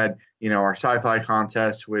we've had, our sci-fi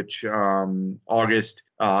contest, which August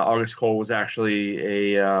Cole was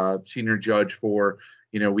actually a senior judge for.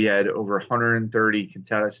 We had over 130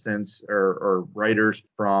 contestants or writers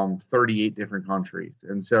from 38 different countries.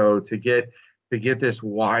 And so to get this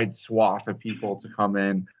wide swath of people to come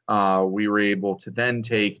in, we were able to then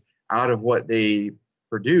take out of what they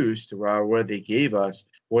produced, what they gave us,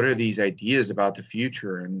 what are these ideas about the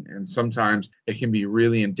future? And sometimes it can be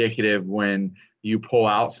really indicative when you pull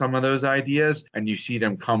out some of those ideas and you see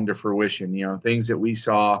them come to fruition, things that we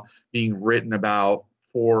saw being written about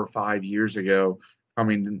 4 or 5 years ago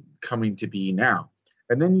coming to be now.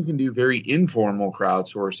 And then you can do very informal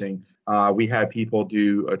crowdsourcing. We had people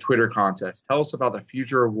do a Twitter contest. Tell us about the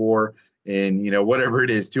future of war in, whatever it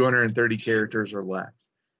is, 230 characters or less.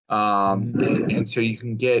 And so you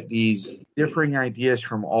can get these differing ideas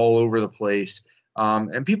from all over the place.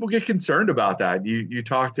 And people get concerned about that. You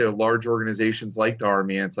talk to large organizations like the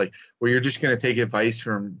Army, and it's like, well, you're just going to take advice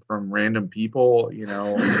from random people,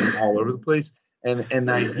 all over the place. And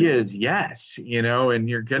the idea is yes, and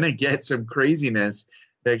you're going to get some craziness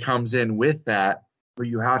that comes in with that, but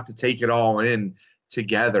you have to take it all in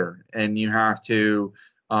together, and you have to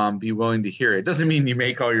be willing to hear it. It doesn't mean you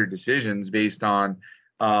make all your decisions based on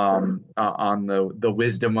the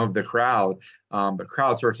wisdom of the crowd, but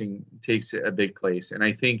crowdsourcing takes a big place. And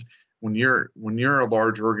I think when you're a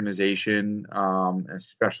large organization,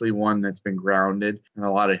 especially one that's been grounded in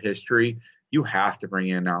a lot of history, you have to bring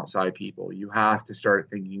in outside people. You have to start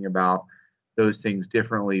thinking about those things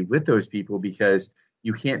differently with those people, because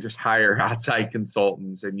you can't just hire outside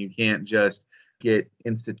consultants, and you can't just get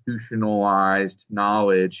institutionalized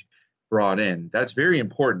knowledge brought in. That's very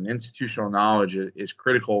important. Institutional knowledge is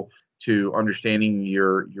critical to understanding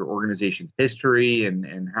your organization's history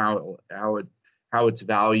and how its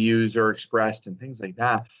values are expressed and things like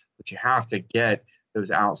that. But you have to get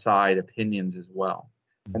those outside opinions as well.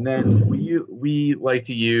 And then we like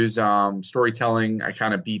to use storytelling. I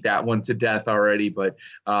kind of beat that one to death already, but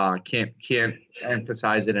can't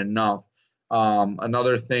emphasize it enough.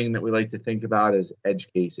 Another thing that we like to think about is edge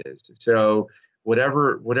cases. So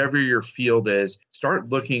whatever your field is, start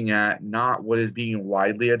looking at not what is being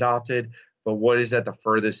widely adopted, but what is at the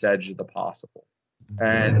furthest edge of the possible.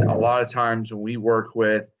 And a lot of times when we work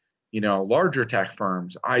with, larger tech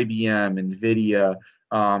firms, IBM, NVIDIA,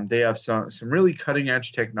 they have some really cutting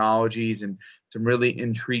edge technologies and some really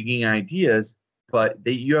intriguing ideas, but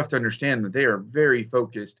you have to understand that they are very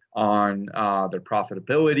focused on their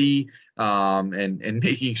profitability and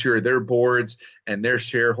making sure their boards and their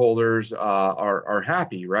shareholders are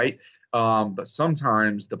happy, right? But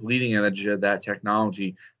sometimes the bleeding edge of that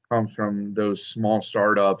technology comes from those small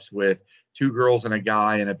startups with two girls and a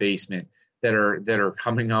guy in a basement that are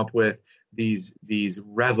coming up with these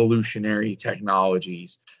revolutionary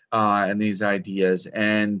technologies and these ideas.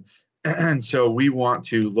 And so we want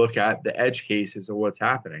to look at the edge cases of what's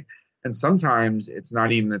happening. And sometimes it's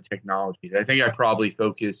not even the technologies. I think I probably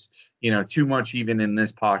focus, too much even in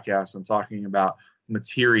this podcast on talking about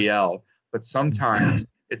material, but sometimes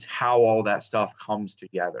it's how all that stuff comes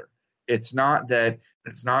together. It's not that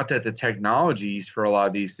the technologies for a lot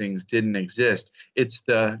of these things didn't exist. It's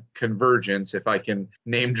the convergence, if I can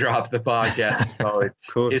name drop the podcast. So Of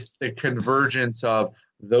course. it's the convergence of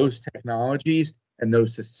those technologies and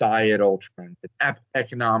those societal trends,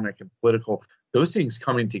 economic and political, those things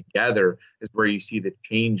coming together is where you see the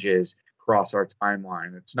changes across our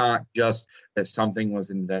timeline. It's not just that something was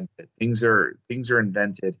invented. Things are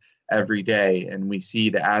invented every day, and we see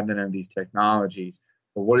the advent of these technologies.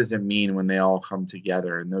 But what does it mean when they all come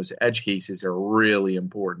together? And those edge cases are really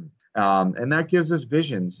important. And that gives us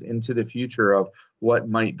visions into the future of what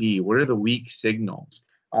might be. What are the weak signals?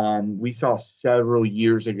 We saw several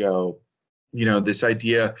years ago, this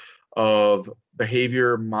idea of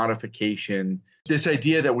behavior modification, this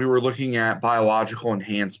idea that we were looking at biological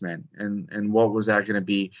enhancement and what was that going to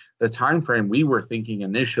be. The time frame we were thinking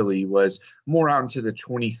initially was more out into the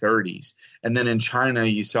 2030s. And then in China,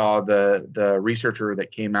 you saw the researcher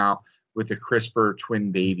that came out with the CRISPR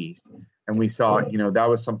twin babies. And we saw, that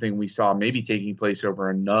was something we saw maybe taking place over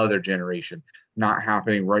another generation, not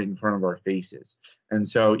happening right in front of our faces. And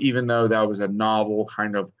so even though that was a novel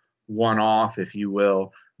kind of one-off, if you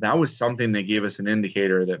will, that was something that gave us an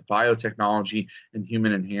indicator that biotechnology and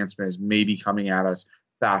human enhancement is maybe coming at us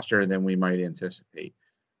faster than we might anticipate.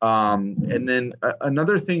 And then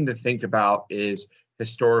another thing to think about is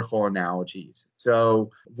historical analogies. So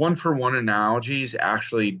one-for-one analogies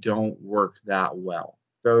actually don't work that well.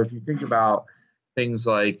 So if you think about things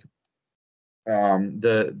like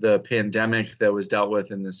the pandemic that was dealt with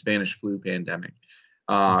in the Spanish flu pandemic,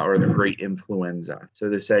 or the great influenza. So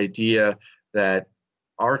this idea that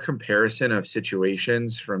our comparison of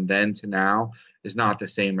situations from then to now is not the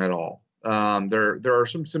same at all. There are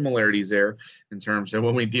some similarities there in terms of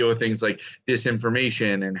when we deal with things like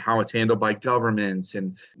disinformation and how it's handled by governments,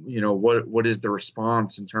 and what is the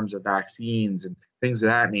response in terms of vaccines and things of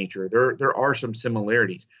that nature. There are some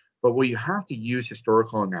similarities, but what you have to use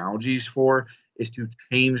historical analogies for is to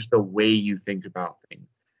change the way you think about things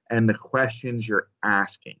and the questions you're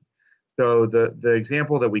asking. So the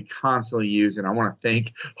example that we constantly use, and I want to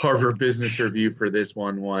thank Harvard Business Review for this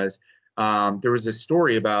one, was there was a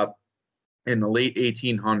story about in the late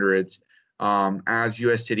 1800s, as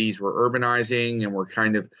U.S. cities were urbanizing and were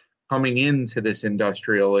kind of coming into this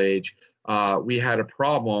industrial age, we had a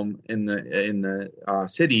problem in the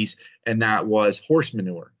cities, and that was horse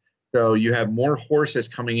manure. So you have more horses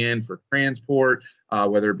coming in for transport,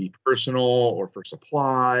 whether it be personal or for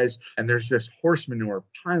supplies, and there's just horse manure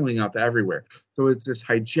piling up everywhere. So it's this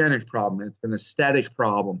hygienic problem, it's an aesthetic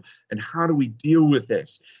problem, and how do we deal with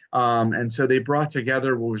this? And so they brought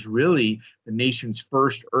together what was really the nation's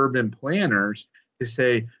first urban planners to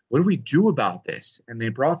say, what do we do about this? And they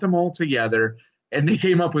brought them all together, and they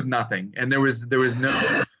came up with nothing. And there was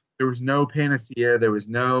no panacea, there was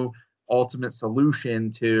no ultimate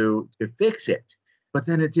solution to fix it. But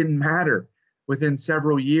then it didn't matter. Within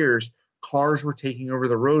several years, cars were taking over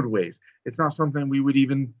the roadways. It's not something we would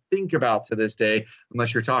even think about to this day,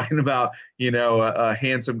 unless you're talking about, a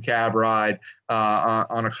handsome cab ride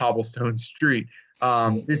on a cobblestone street.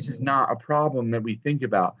 This is not a problem that we think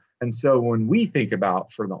about. And so when we think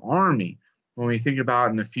about for the Army, when we think about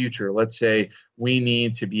in the future, let's say we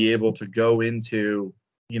need to be able to go into,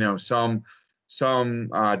 some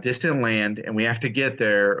distant land, and we have to get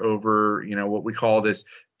there over, what we call this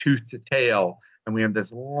tooth to tail, and we have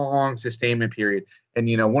this long sustainment period. And,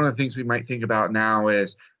 one of the things we might think about now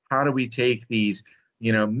is how do we take these,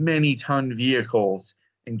 many ton vehicles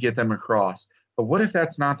and get them across? But what if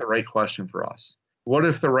that's not the right question for us? What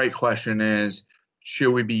if the right question is,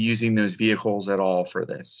 should we be using those vehicles at all for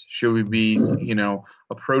this? Should we be,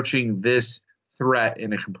 approaching this threat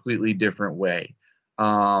in a completely different way?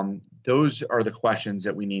 Those are the questions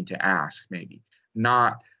that we need to ask, maybe,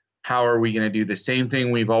 not how are we going to do the same thing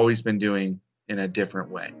we've always been doing in a different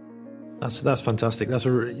way. That's fantastic. That's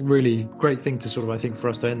a really great thing to sort of, I think, for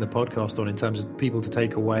us to end the podcast on, in terms of people to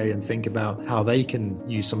take away and think about how they can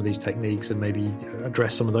use some of these techniques and maybe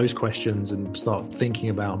address some of those questions and start thinking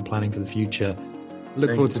about and planning for the future.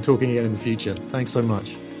 Look forward to talking again in the future. Thanks so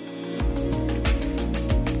much.